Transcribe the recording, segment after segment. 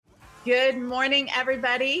Good morning,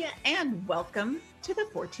 everybody, and welcome to the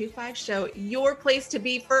 425 Show, your place to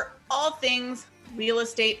be for all things real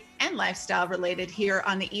estate and lifestyle related here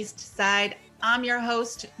on the East Side. I'm your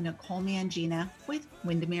host, Nicole Mangina with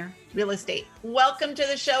Windermere Real Estate. Welcome to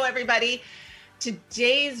the show, everybody.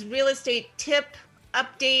 Today's real estate tip,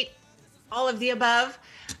 update, all of the above.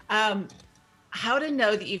 How to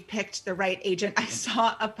know that you've picked the right agent. I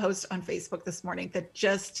saw a post on Facebook this morning that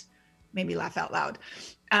just made me laugh out loud.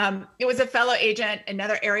 It was a fellow agent,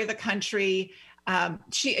 another area of the country.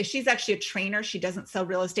 She's actually a trainer. She doesn't sell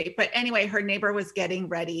real estate. But anyway, her neighbor was getting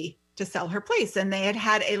ready to sell her place. And they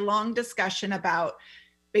had a long discussion about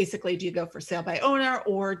basically, do you go for sale by owner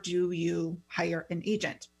or do you hire an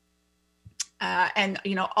agent? And,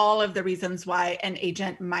 all of the reasons why an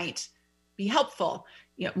agent might be helpful.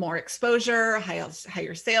 More exposure,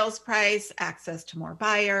 higher sales price, access to more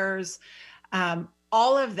buyers,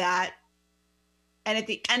 all of that. And at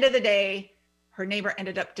the end of the day, her neighbor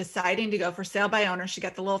ended up deciding to go for sale by owner. She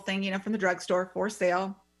got the little thing, from the drugstore, for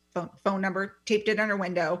sale, phone number, taped it on her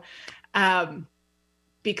window,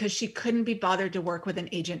 because she couldn't be bothered to work with an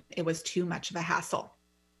agent. It was too much of a hassle,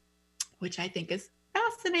 which I think is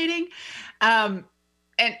fascinating. And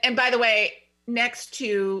by the way, next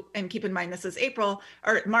to, and keep in mind, this is April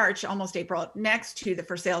or March, almost April, next to the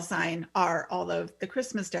for sale sign are all of the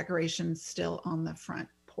Christmas decorations still on the front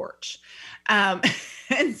porch. And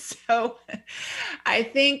so I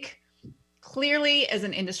think clearly as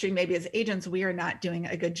an industry, maybe as agents, we are not doing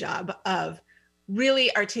a good job of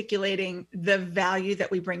really articulating the value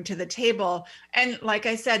that we bring to the table. And like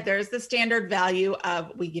I said, there's the standard value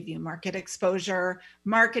of we give you market exposure,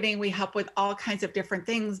 marketing, we help with all kinds of different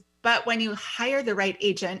things. But when you hire the right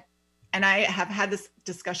agent, and I have had this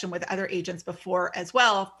discussion with other agents before as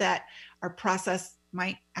well, that our process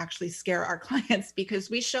might actually scare our clients because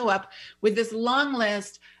we show up with this long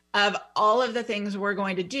list of all of the things we're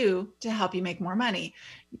going to do to help you make more money.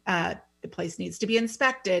 The place needs to be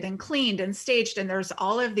inspected and cleaned and staged, and there's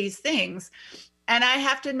all of these things. And I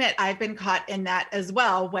have to admit, I've been caught in that as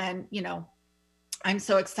well when, I'm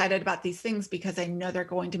so excited about these things because I know they're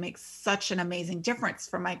going to make such an amazing difference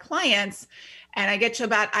for my clients. And I get to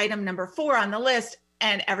about item number 4 on the list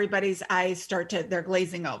and everybody's eyes they're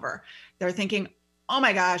glazing over. They're thinking, oh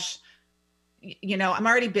my gosh, I'm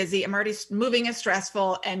already busy. I'm already moving is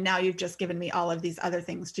stressful. And now you've just given me all of these other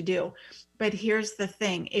things to do. But here's the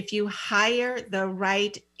thing. If you hire the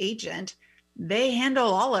right agent, they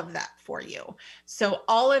handle all of that for you. So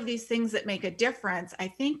all of these things that make a difference, I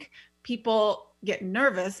think people get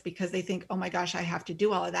nervous because they think, oh my gosh, I have to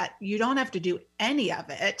do all of that. You don't have to do any of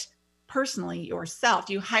it personally yourself.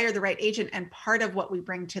 You hire the right agent, and part of what we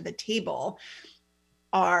bring to the table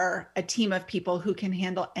are a team of people who can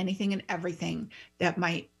handle anything and everything that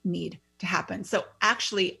might need to happen. So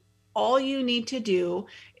actually, all you need to do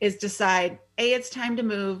is decide, A, it's time to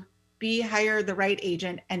move, B, hire the right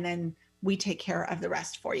agent, and then we take care of the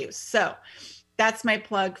rest for you. So that's my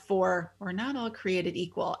plug for we're not all created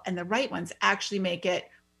equal, and the right ones actually make it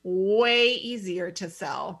way easier to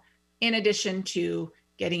sell, in addition to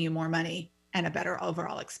getting you more money and a better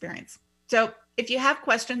overall experience. So if you have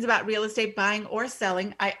questions about real estate buying or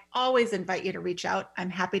selling, I always invite you to reach out. I'm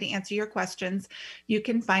happy to answer your questions. You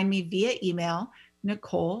can find me via email,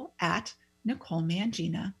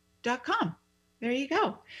 nicole@nicolemangina.com. There you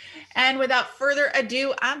go. And without further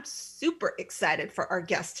ado, I'm super excited for our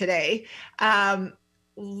guest today.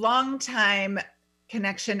 Longtime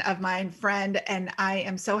connection of mine, friend, and I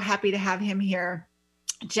am so happy to have him here.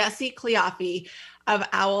 Jessie Cleofe of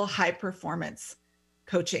Owl High Performance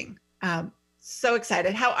Coaching. So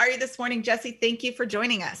excited. How are you this morning, Jessie? Thank you for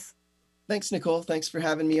joining us. Thanks, Nicole. Thanks for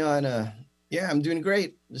having me on. I'm doing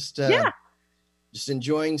great. Just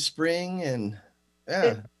enjoying spring and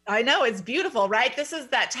I know it's beautiful, right? This is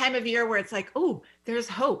that time of year where it's like, oh, there's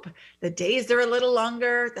hope. The days are a little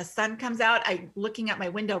longer. The sun comes out. I'm looking at my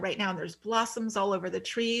window right now and there's blossoms all over the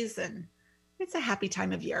trees, and it's a happy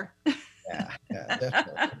time of year. Yeah,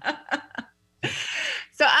 definitely.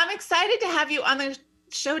 So I'm excited to have you on the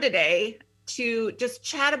show today to just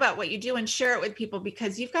chat about what you do and share it with people,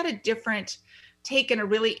 because you've got a different take and a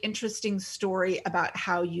really interesting story about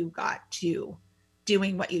how you got to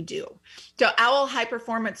doing what you do. So Owl High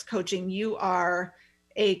Performance Coaching, you are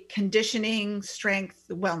a conditioning, strength,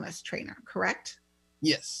 wellness trainer, correct?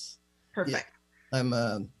 Yes. Perfect. Yeah. I'm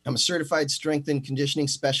a certified strength and conditioning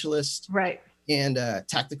specialist. Right. And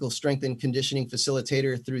tactical strength and conditioning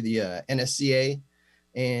facilitator through the NSCA,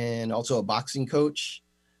 and also a boxing coach.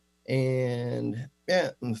 And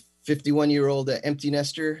I'm a 51-year-old empty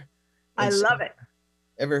nester. I love it.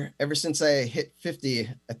 ever since I hit 50,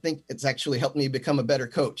 I think it's actually helped me become a better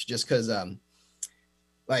coach, just because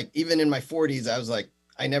like even in my 40s, I was like,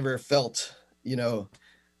 I never felt, you know,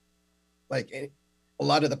 like a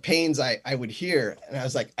lot of the pains I would hear, and I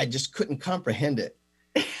was like, I just couldn't comprehend it.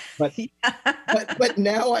 But but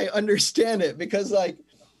now I understand it, because like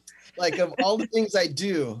of all the things I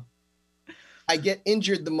do, I get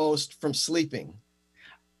injured the most from sleeping.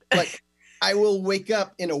 Like I will wake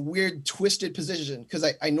up in a weird twisted position, because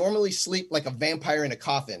I normally sleep like a vampire in a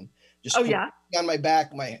coffin, just Oh yeah. on my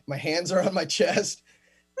back, my hands are on my chest.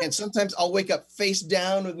 And sometimes I'll wake up face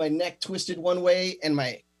down with my neck twisted one way and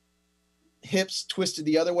my hips twisted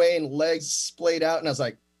the other way and legs splayed out. And I was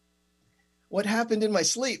like, what happened in my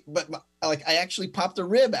sleep? But like I actually popped a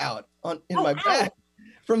rib out in my back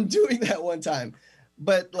from doing that one time.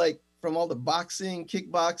 But like from all the boxing,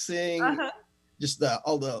 kickboxing, just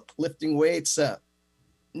all the lifting weights,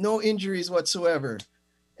 no injuries whatsoever.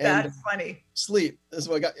 And that's funny. Sleep is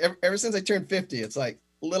what I got ever since I turned 50. It's like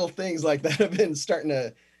little things like that have been starting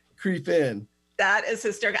to creep in. That is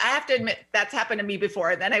hysterical. I have to admit that's happened to me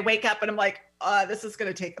before. Then I wake up and I'm like, this is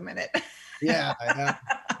going to take a minute. Yeah.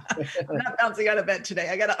 I'm not bouncing out of bed today.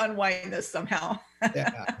 I got to unwind this somehow.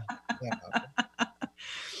 Yeah.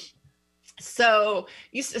 So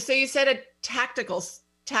you said a tactical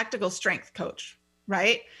strength coach,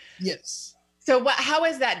 right? Yes. So how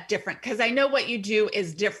is that different? Because I know what you do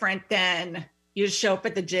is different than you just show up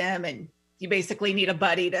at the gym and you basically need a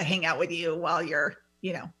buddy to hang out with you while you're,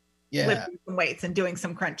 lifting some weights and doing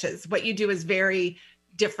some crunches. What you do is very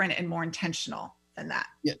different and more intentional than that.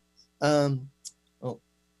 Yeah. Well,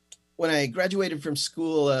 when I graduated from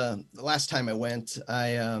school, the last time I went,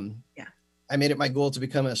 I made it my goal to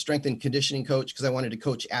become a strength and conditioning coach, because I wanted to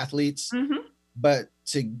coach athletes. Mm-hmm. But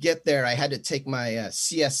to get there, I had to take my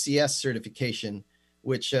CSCS certification,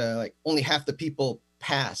 which like only half the people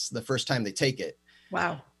pass the first time they take it.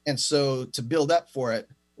 Wow. And so to build up for it,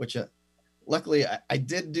 which luckily I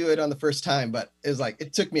did do it on the first time, but it was like,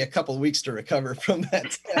 it took me a couple of weeks to recover from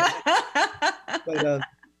that. But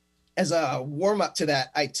as a warm up to that,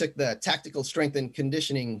 I took the tactical strength and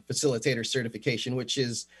conditioning facilitator certification, which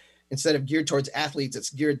is, instead of geared towards athletes, it's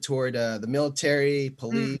geared toward the military,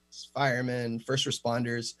 police, firemen, first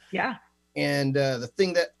responders. Yeah. And the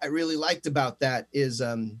thing that I really liked about that is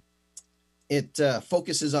it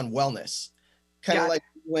focuses on wellness. Kind of like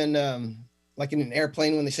when, like in an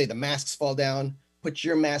airplane, when they say the masks fall down, put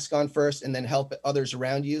your mask on first and then help others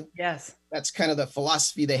around you. Yes. That's kind of the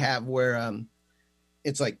philosophy they have, where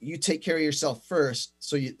it's like you take care of yourself first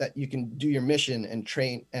so that you can do your mission and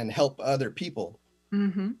train and help other people.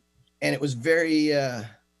 Mm-hmm. And it was very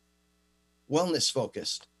wellness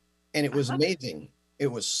focused, and it was amazing. It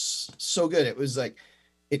was so good. It was like,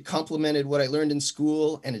 it complemented what I learned in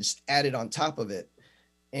school and it just added on top of it.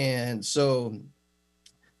 And so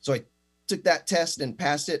I took that test and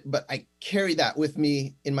passed it, but I carry that with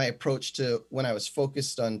me in my approach to when I was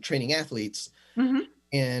focused on training athletes. Mm-hmm.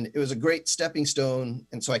 And it was a great stepping stone.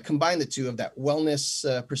 And so I combined the two of that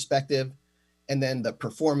wellness perspective and then the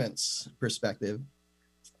performance perspective.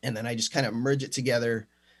 And then I just kind of merge it together.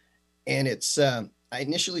 And it's, I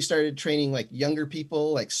initially started training like younger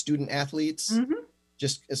people, like student athletes,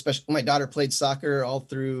 just especially my daughter played soccer all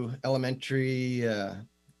through elementary,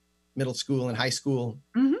 middle school and high school.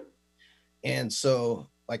 And so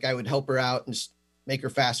like I would help her out and just make her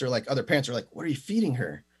faster. Like other parents are like, what are you feeding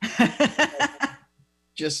her?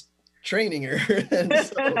 Just training her. And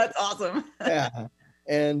so, that's awesome. Yeah.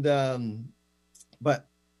 And, but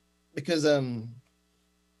because,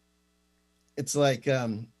 it's like,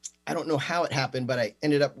 I don't know how it happened, but I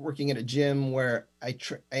ended up working at a gym where I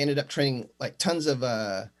ended up training like tons of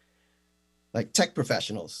like tech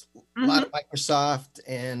professionals, a lot of Microsoft,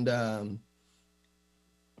 and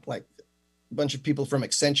like a bunch of people from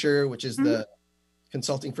Accenture, which is the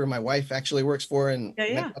consulting firm my wife actually works for, and met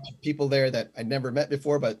a bunch of people there that I'd never met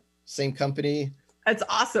before, but same company. That's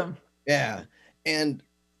awesome. Yeah. And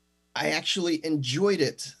I actually enjoyed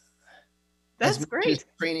it. That's great.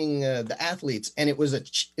 Training the athletes, and it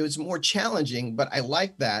was more challenging, but I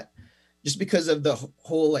like that just because of the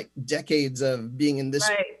whole like decades of being in this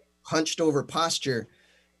hunched over posture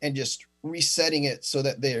and just resetting it so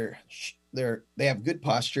that they have good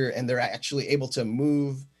posture and they're actually able to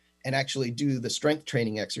move and actually do the strength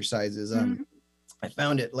training exercises. I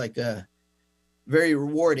found it like very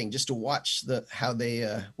rewarding just to watch how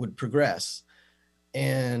they would progress.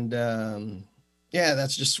 And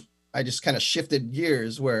I just kind of shifted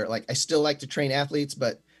gears where like I still like to train athletes,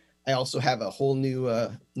 but I also have a whole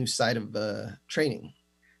new side of training.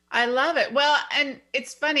 I love it. Well, and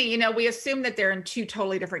it's funny, you know, we assume that they're in two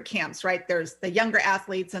totally different camps, right? There's the younger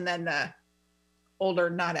athletes and then the older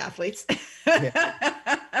not athletes. Yeah.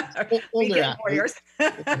 Older Weekend athletes. warriors.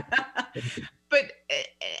 But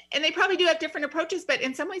and they probably do have different approaches, but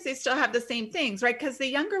in some ways they still have the same things, right? Because the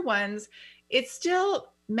younger ones, it still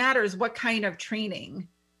matters what kind of training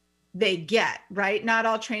they get, right? Not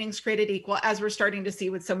all training's created equal, as we're starting to see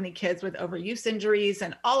with so many kids with overuse injuries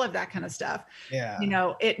and all of that kind of stuff. Yeah. You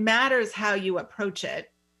know, it matters how you approach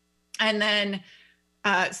it. And then,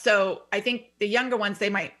 so I think the younger ones, they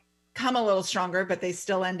might come a little stronger, but they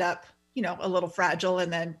still end up, you know, a little fragile.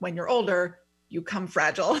 And then when you're older, you come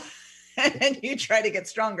fragile and you try to get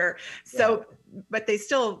stronger. So, but they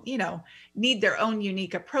still, you know, need their own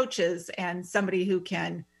unique approaches and somebody who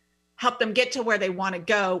can help them get to where they want to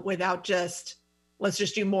go without just, let's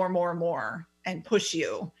just do more and push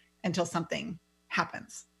you until something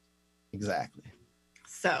happens. Exactly.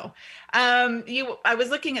 So I was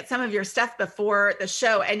looking at some of your stuff before the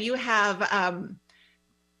show, and you have,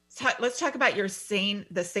 let's talk about your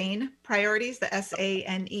the SANE priorities, the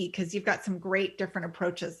SANE, because you've got some great different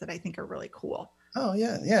approaches that I think are really cool. Oh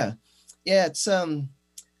yeah. Yeah. Yeah. It's,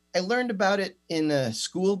 I learned about it in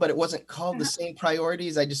school, but it wasn't called the SANE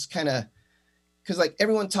priorities. I just kind of, because like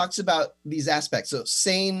everyone talks about these aspects. So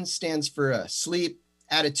SANE stands for sleep,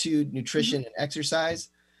 attitude, nutrition, and exercise.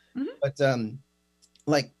 But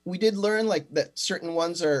like we did learn like that certain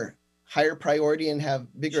ones are higher priority and have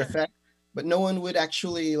bigger effect, but no one would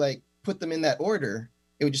actually like put them in that order.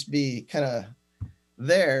 It would just be kind of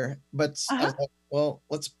there. But I was like, well,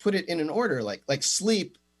 let's put it in an order. Like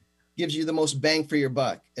sleep gives you the most bang for your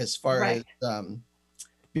buck as far as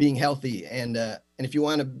being healthy. And if you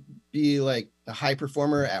want to be like a high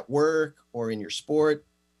performer at work or in your sport,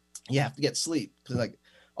 you have to get sleep, because like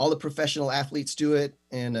all the professional athletes do it.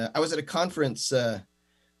 And I was at a conference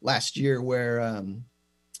last year where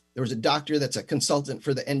there was a doctor that's a consultant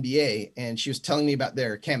for the NBA, and she was telling me about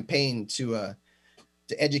their campaign to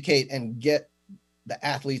educate and get the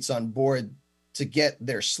athletes on board to get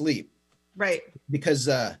their sleep. Right. Because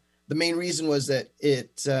the main reason was that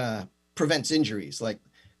it prevents injuries. Like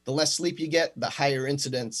the less sleep you get, the higher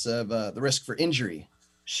incidence of the risk for injury.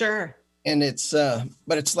 Sure. And it's,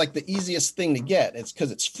 but it's like the easiest thing to get. It's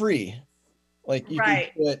because it's free. Like you can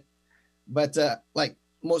do it. But like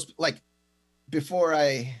most, like before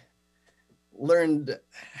I learned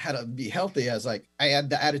how to be healthy, I was like, I had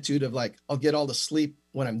the attitude of like, I'll get all the sleep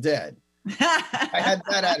when I'm dead. I had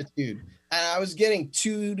that attitude. And I was getting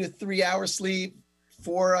 2 to 3 hours sleep,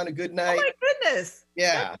 4 on a good night. Oh my goodness.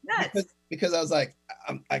 Yeah. Because I was like,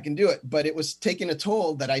 I can do it. But it was taking a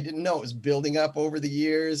toll that I didn't know. It was building up over the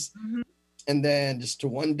years. And then just to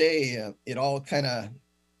one day, it all kind of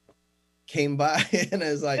came by and it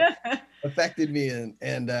was like affected me.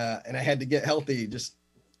 And I had to get healthy just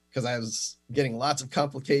because I was getting lots of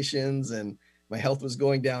complications and my health was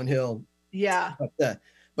going downhill. Yeah.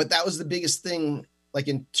 But that was the biggest thing, like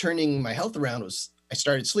in turning my health around, was I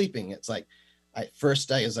started sleeping. It's like, I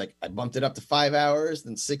bumped it up to 5 hours,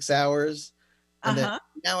 then 6 hours. And then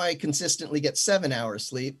now I consistently get 7 hours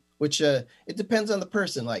sleep, which it depends on the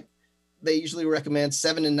person. Like they usually recommend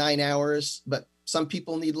 7 to 9 hours, but some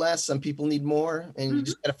people need less, some people need more, and you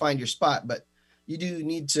just got to find your spot. But you do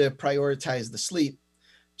need to prioritize the sleep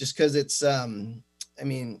just because it's, I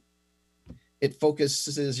mean, it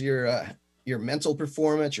focuses your mental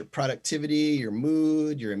performance, your productivity, your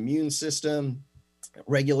mood, your immune system. It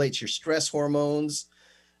regulates your stress hormones.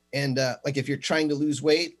 And like if you're trying to lose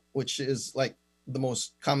weight, which is like the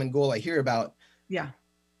most common goal I hear about,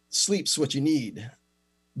 sleep's what you need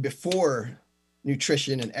before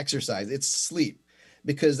nutrition and exercise. It's sleep,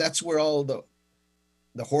 because that's where all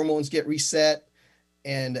the hormones get reset,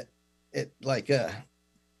 and it like it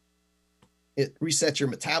resets your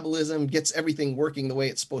metabolism, gets everything working the way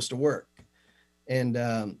it's supposed to work. And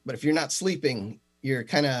but if you're not sleeping, you're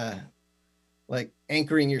kind of like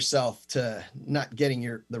anchoring yourself to not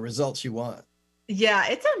getting the results you want. Yeah,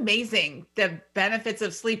 it's amazing the benefits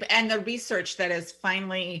of sleep and the research that is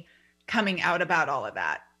finally coming out about all of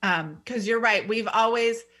that. Because you're right, we've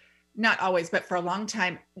not always, but for a long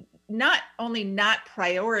time, not only not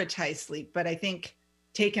prioritized sleep, but I think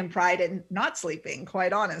taken pride in not sleeping,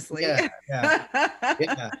 quite honestly. Yeah.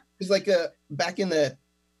 It's like back in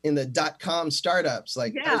the .com startups,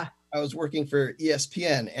 like I was working for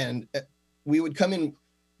ESPN, and we would come in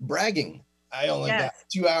bragging, I only got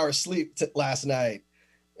 2 hours sleep last night.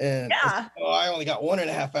 And I only got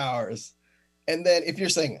 1.5 hours. And then if you're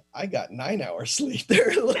saying, I got 9 hours sleep,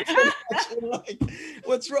 they're looking at you like,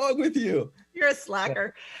 what's wrong with you? You're a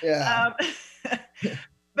slacker. Yeah.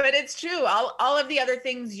 But it's true. All of the other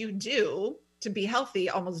things you do to be healthy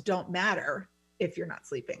almost don't matter if you're not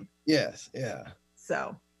sleeping. Yes. Yeah.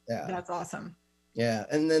 So Yeah. that's awesome. Yeah.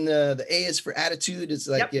 And then the A is for attitude. It's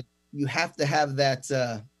like you have to have that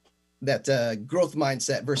growth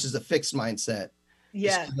mindset versus a fixed mindset.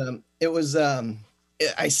 Yeah. It was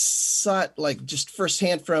I saw it like just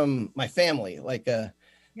firsthand from my family. Like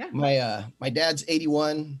my dad's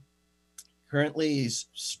 81. Currently, he's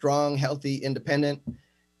strong, healthy, independent.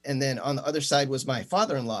 And then on the other side was my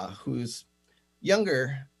father-in-law, who's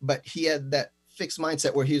younger, but he had that fixed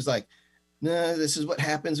mindset where he was like, no, this is what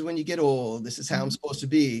happens when you get old. This is how I'm supposed to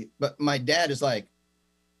be. But my dad is like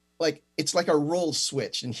it's like a role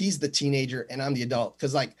switch, and he's the teenager and I'm the adult.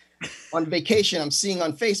 Cause like on vacation, I'm seeing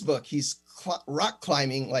on Facebook, he's rock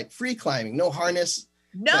climbing, like free climbing, no harness.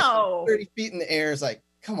 No. Like 30 feet in the air. It's like,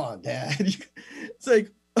 come on, Dad. It's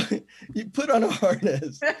like, you put on a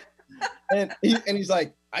harness. and he's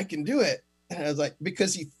like, I can do it. And I was like,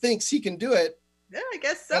 because he thinks he can do it. Yeah, I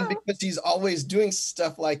guess so. And because he's always doing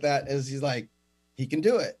stuff like that, as he's like, he can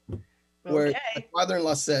do it. Okay. Where my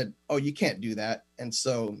father-in-law said, oh, you can't do that. And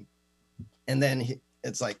so, and then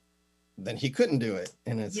then he couldn't do it.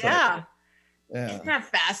 And it's Isn't that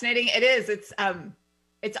fascinating? It is. It's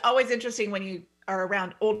always interesting when you are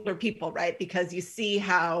around older people, right? Because you see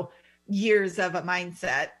how years of a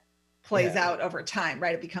mindset plays out over time,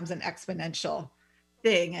 right? It becomes an exponential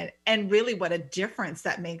thing, and really what a difference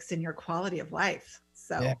that makes in your quality of life.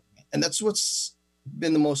 So and that's what's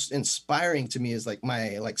been the most inspiring to me is like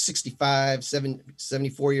my 65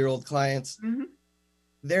 74-year-old clients.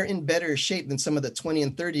 They're in better shape than some of the 20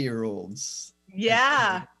 and 30-year-olds.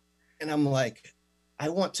 And I'm like, I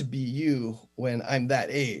want to be you when I'm that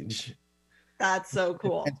age. That's so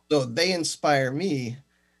cool. And so they inspire me,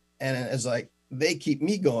 and it's like they keep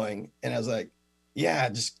me going. And I was like, yeah,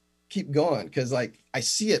 just keep going, because like I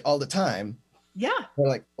see it all the time.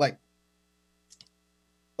 Like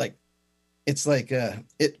it's like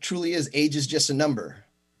it truly is, age is just a number.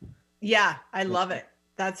 I love it.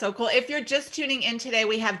 That's so cool. If you're just tuning in today,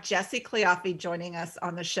 we have Jessie Cleofe joining us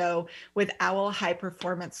on the show with Owl High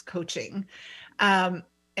Performance Coaching and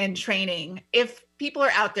training. If people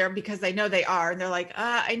are out there, because I know they are, and they're like,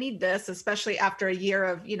 I need this, especially after a year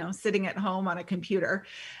of, sitting at home on a computer.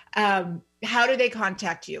 How do they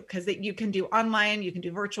contact you? Because you can do online, you can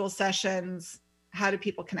do virtual sessions. How do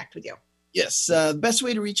people connect with you? Yes. The best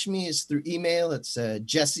way to reach me is through email. It's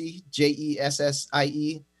Jessie, Jessie,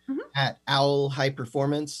 at Owl High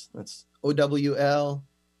Performance. That's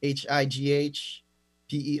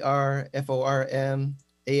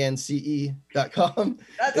OWLHIGHPERFORMANCE.com.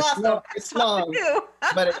 That's awesome. It's long,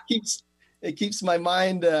 but it keeps my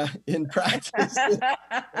mind in practice and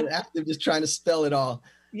active, just trying to spell it all.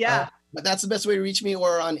 But that's the best way to reach me,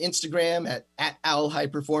 or on Instagram at Owl High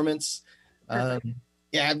Performance. I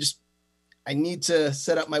need to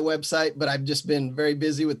set up my website, but I've just been very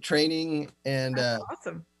busy with training, and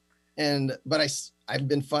awesome. But I've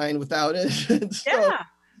been fine without it.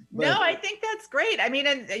 I think that's great. I mean,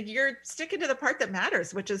 and you're sticking to the part that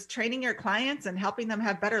matters, which is training your clients and helping them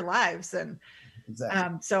have better lives. And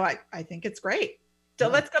so I think it's great. So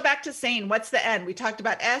let's go back to SANE. What's the N? We talked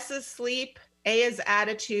about S is sleep, A is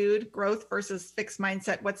attitude, growth versus fixed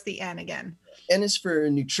mindset. What's the N again? N is for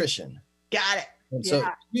nutrition. Got it. And so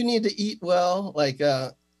you need to eat well,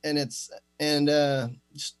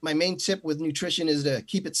 just my main tip with nutrition is to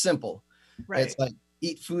keep it simple. Right. It's like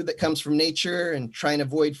eat food that comes from nature and try and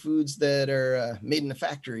avoid foods that are made in a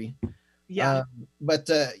factory. But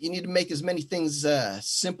you need to make as many things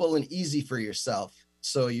simple and easy for yourself.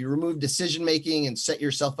 So you remove decision making and set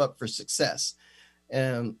yourself up for success.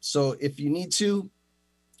 So if you need to,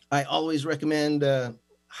 I always recommend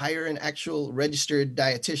hire an actual registered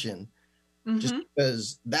dietitian, just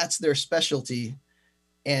because that's their specialty,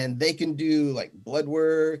 and they can do like blood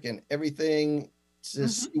work and everything to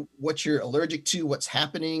see what you're allergic to, what's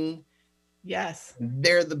happening. Yes.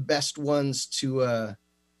 They're the best ones to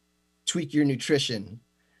tweak your nutrition.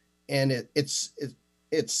 And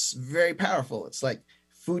it's very powerful. It's like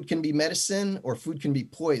food can be medicine or food can be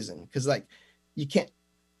poison. Cause like you can't,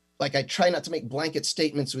 like I try not to make blanket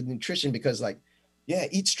statements with nutrition, because like,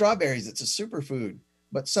 eat strawberries, it's a superfood.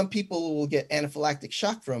 But some people will get anaphylactic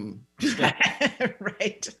shock from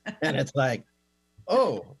right. And it's like,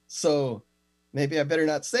 oh, so maybe I better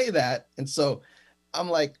not say that. And so I'm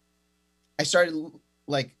like, I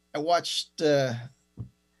watched this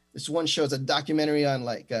one show. It's a documentary on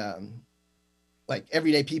like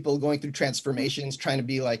everyday people going through transformations, trying to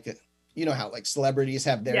be like, how like celebrities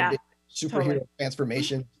have their superhero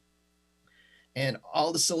transformation. And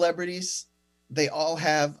all the celebrities, they all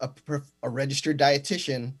have a registered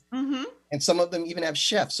dietitian, Mm-hmm. and some of them even have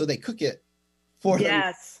chefs, so they cook it for them.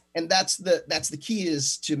 Yes. And that's the key,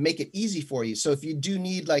 is to make it easy for you. So if you do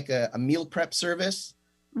need like a meal prep service,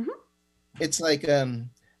 Mm-hmm. it's like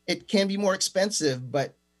it can be more expensive,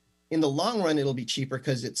 but in the long run it'll be cheaper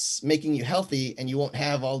because it's making you healthy, and you won't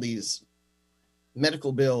have all these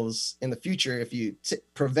medical bills in the future if you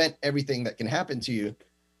prevent everything that can happen to you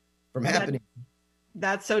from happening.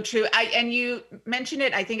 That's so true. And you mentioned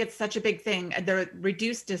it. I think it's such a big thing. The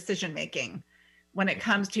reduced decision making when it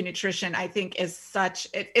comes to nutrition, I think is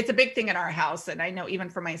it's a big thing in our house. And I know even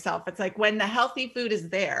for myself, it's like when the healthy food is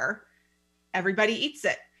there, everybody eats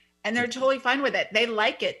it and they're totally fine with it. They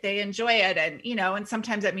like it. They enjoy it. And, and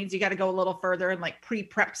sometimes that means you got to go a little further and like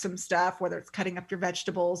pre-prep some stuff, whether it's cutting up your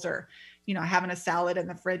vegetables or, having a salad in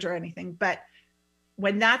the fridge or anything. But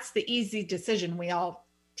when that's the easy decision, we all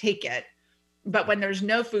take it. But when there's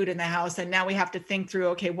no food in the house and now we have to think through,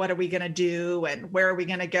 okay, what are we going to do and where are we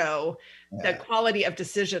going to go? Yeah. The quality of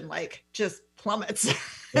decision just plummets.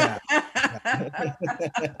 Yeah.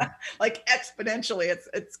 Like exponentially.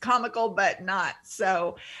 It's comical, but not.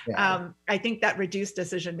 So I think that reduced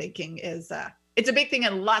decision making is it's a big thing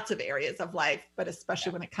in lots of areas of life, but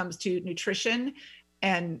especially when it comes to nutrition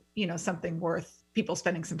and something worth people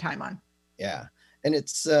spending some time on. Yeah. And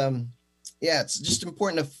it's it's just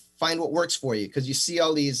important to find what works for you, because you see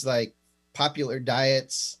all these like popular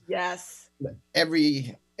diets. Yes.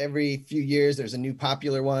 Every few years there's a new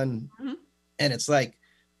popular one. Mm-hmm. And it's like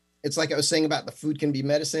I was saying about the food can be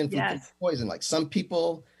medicine, food can be poison. Like some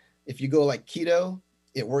people, if you go like keto,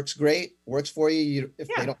 it works great, works for you. If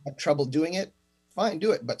they don't have trouble doing it, fine,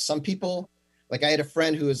 do it. But some people, like I had a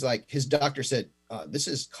friend who was like, his doctor said, this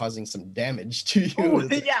is causing some damage to you. Ooh,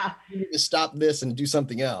 like, you need to stop this and do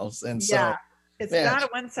something else. And so it's not a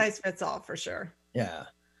one size fits all for sure. Yeah.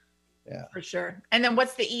 Yeah. For sure. And then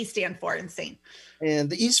what's the E stand for in SANE? And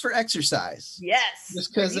the E is for exercise. Yes.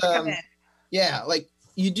 Just because like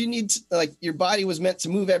you do need to, like your body was meant to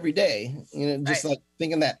move every day. Just like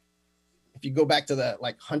thinking that if you go back to the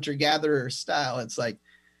like hunter-gatherer style, it's like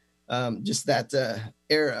just that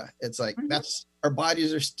era. It's like that's our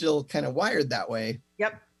bodies are still kind of wired that way.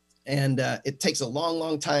 Yep. And it takes a long,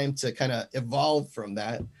 long time to kind of evolve from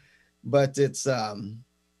that. But it's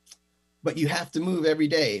but you have to move every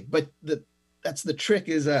day. But that's the trick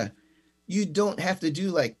is you don't have to do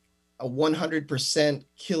like a 100%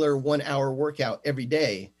 killer 1 hour workout every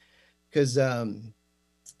day, because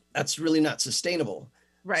that's really not sustainable.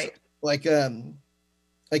 Right. So,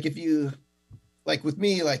 like if you, like with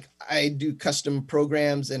me, like I do custom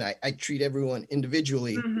programs and I treat everyone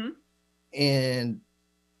individually. Mm-hmm. And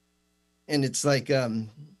it's like,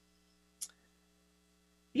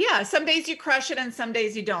 some days you crush it and some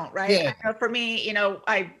days you don't, right? Yeah. I know for me,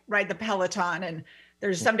 I ride the Peloton and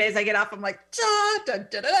there's some days I get off, I'm like, da, da,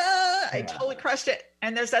 da, da, da. I totally crushed it.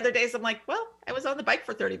 And there's other days I'm like, well, I was on the bike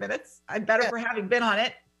for 30 minutes. I'm better for having been on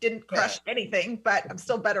it. Didn't crush anything, but I'm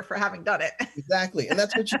still better for having done it. Exactly. And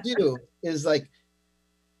that's what you do is like,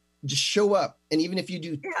 just show up. And even if you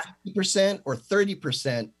do 50% or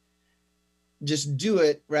 30%, just do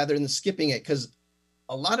it rather than skipping it. Because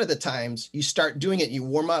a lot of the times you start doing it, you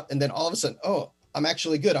warm up, and then all of a sudden, oh, I'm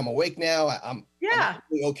actually good. I'm awake now. I'm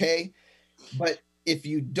actually okay. But if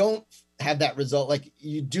you don't have that result, like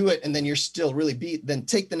you do it and then you're still really beat, then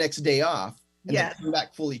take the next day off and then come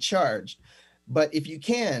back fully charged. But if you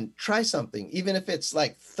can, try something, even if it's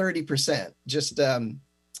like 30%, just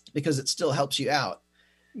because it still helps you out.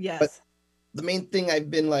 Yes. But the main thing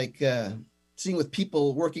I've been like seeing with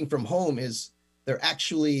people working from home is they're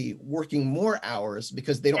actually working more hours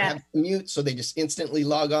because they don't have to commute. So they just instantly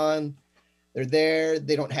log on. They're there.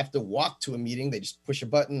 They don't have to walk to a meeting. They just push a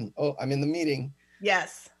button. Oh, I'm in the meeting.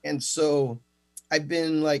 Yes. And so I've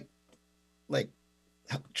been like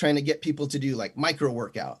trying to get people to do like micro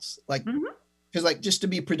workouts, like, because like just to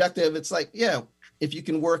be productive, it's like, if you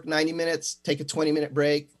can work 90 minutes, take a 20-minute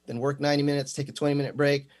break, then work 90 minutes, take a 20-minute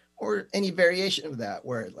break, or any variation of that,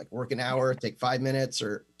 where like work an hour, take 5 minutes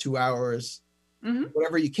or 2 hours,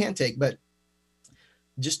 whatever you can take, but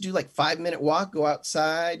just do like 5-minute walk, go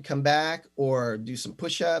outside, come back, or do some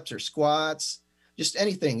push-ups or squats, just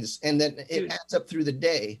anything. And then it adds up through the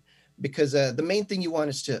day, because the main thing you want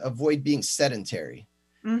is to avoid being sedentary.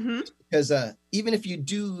 Because even if you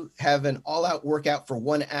do have an all-out workout for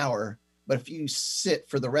 1 hour, but if you sit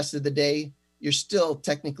for the rest of the day, you're still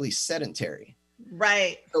technically sedentary.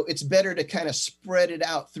 Right. So it's better to kind of spread it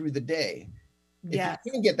out through the day. If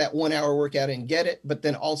you can get that 1 hour workout and get it, but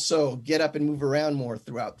then also get up and move around more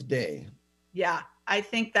throughout the day. Yeah, I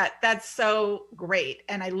think that's so great.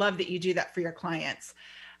 And I love that you do that for your clients.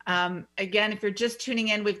 Again, if you're just tuning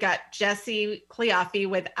in, we've got Jessie Cleofe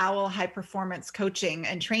with Owl High Performance Coaching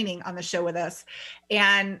and Training on the show with us.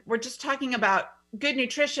 And we're just talking about good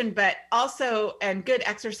nutrition, but also, and good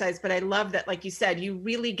exercise. But I love that, like you said, you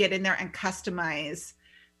really get in there and customize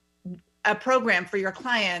a program for your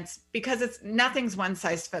clients, because nothing's one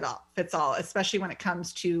size fits all, especially when it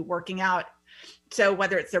comes to working out. So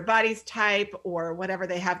whether it's their body's type or whatever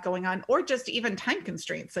they have going on, or just even time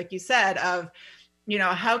constraints, like you said, of,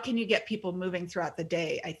 how can you get people moving throughout the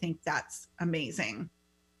day? I think that's amazing.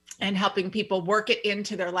 And helping people work it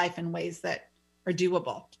into their life in ways that are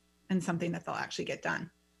doable and something that they'll actually get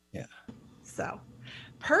done. Yeah. So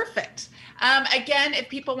perfect. Again, if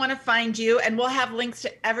people want to find you, and we'll have links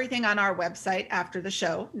to everything on our website after the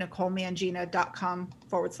show,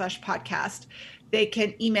 NicoleMangina.com/podcast. They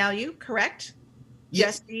can email you, correct?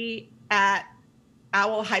 Yes. Jessie at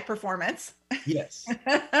Owl High Performance. Yes.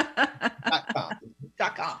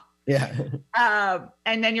 .com. Yeah.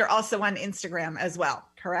 And then you're also on Instagram as well,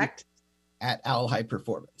 correct? At Owl High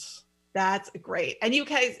Performance. That's great. And you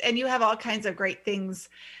have all kinds of great things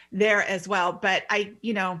there as well. But I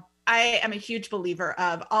am a huge believer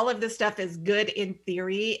of all of this stuff is good in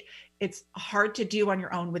theory. It's hard to do on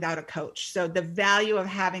your own without a coach. So the value of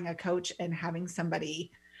having a coach and having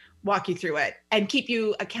somebody walk you through it and keep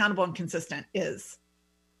you accountable and consistent is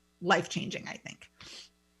life-changing, I think.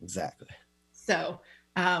 Exactly. So,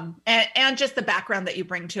 and just the background that you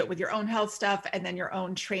bring to it with your own health stuff and then your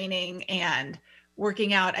own training and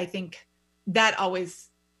working out, I think that always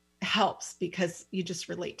helps because you just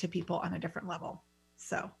relate to people on a different level.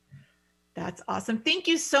 So that's awesome. Thank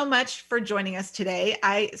you so much for joining us today.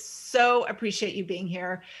 I so appreciate you being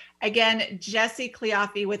here. Again, Jessie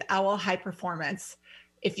Cleofe with Owl High Performance.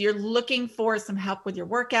 If you're looking for some help with your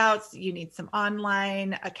workouts, you need some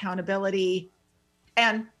online accountability,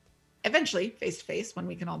 and eventually face-to-face when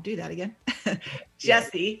we can all do that again,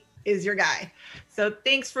 Jessie is your guy. So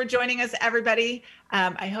thanks for joining us, everybody.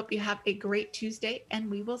 I hope you have a great Tuesday, and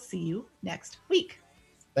we will see you next week.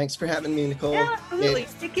 Thanks for having me, Nicole. Yeah, absolutely.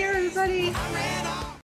 Take care, everybody.